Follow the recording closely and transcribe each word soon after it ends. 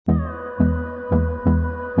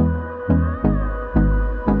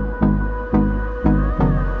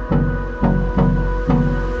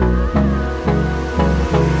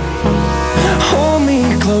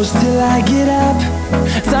close till I get up.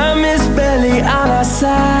 Time is barely on our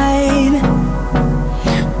side.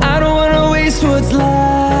 I don't wanna waste what's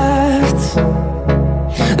left.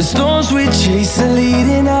 The storms we chase are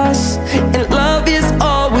leading us, and love is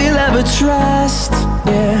all we'll ever trust.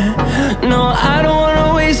 Yeah, no, I don't wanna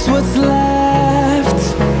waste what's left.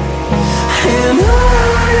 And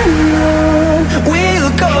on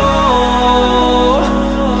we'll go,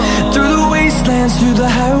 through the wastelands, through the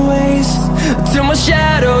highways, till my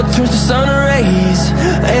shadow turns to sun rays.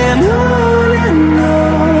 And on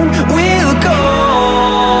we'll go,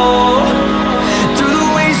 through the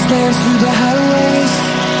wastelands, through the highways,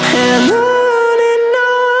 and on we'll go.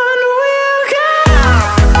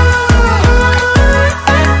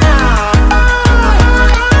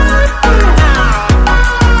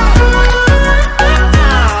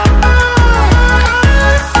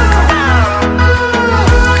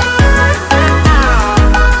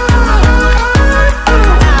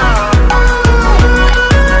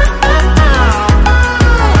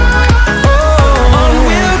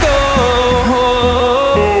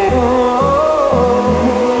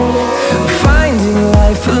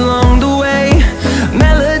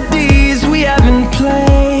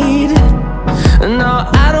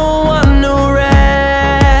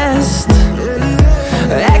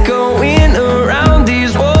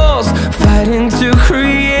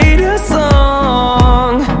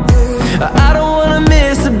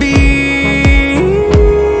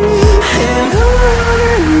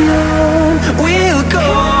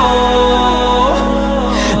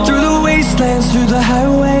 Through the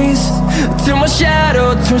highways, till my shadow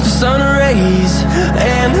turns to sun rays.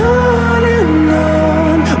 And on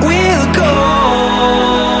we'll go,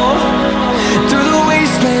 through the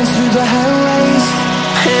wastelands, through the highways,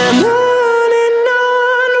 and on.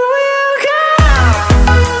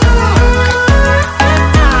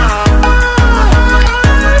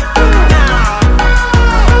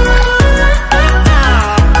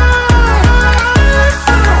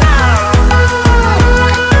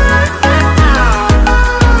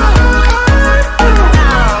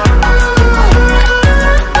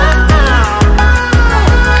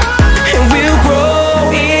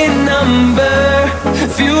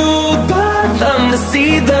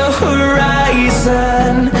 See the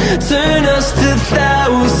horizon, turn us to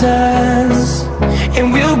thousands, and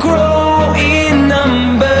we'll grow in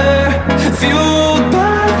number, fueled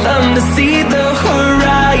by them. To see the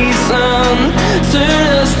horizon, turn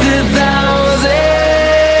us to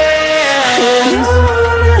thousands, and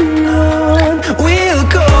on we'll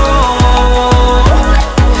go,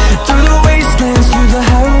 through the wastelands, through the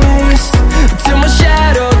highways, till my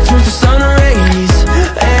shadow turns to sun rays.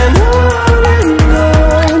 And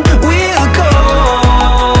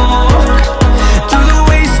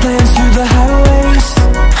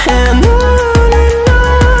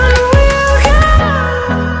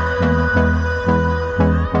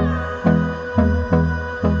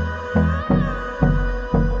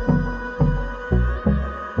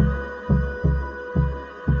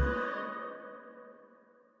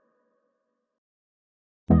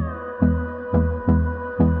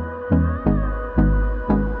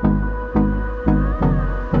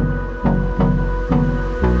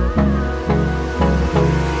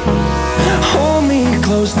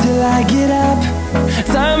close till I get up.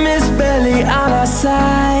 Time is barely on our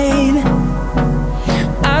side.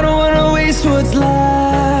 I don't wanna waste what's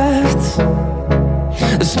left.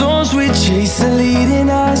 The storms we chase are leading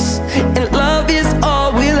us, and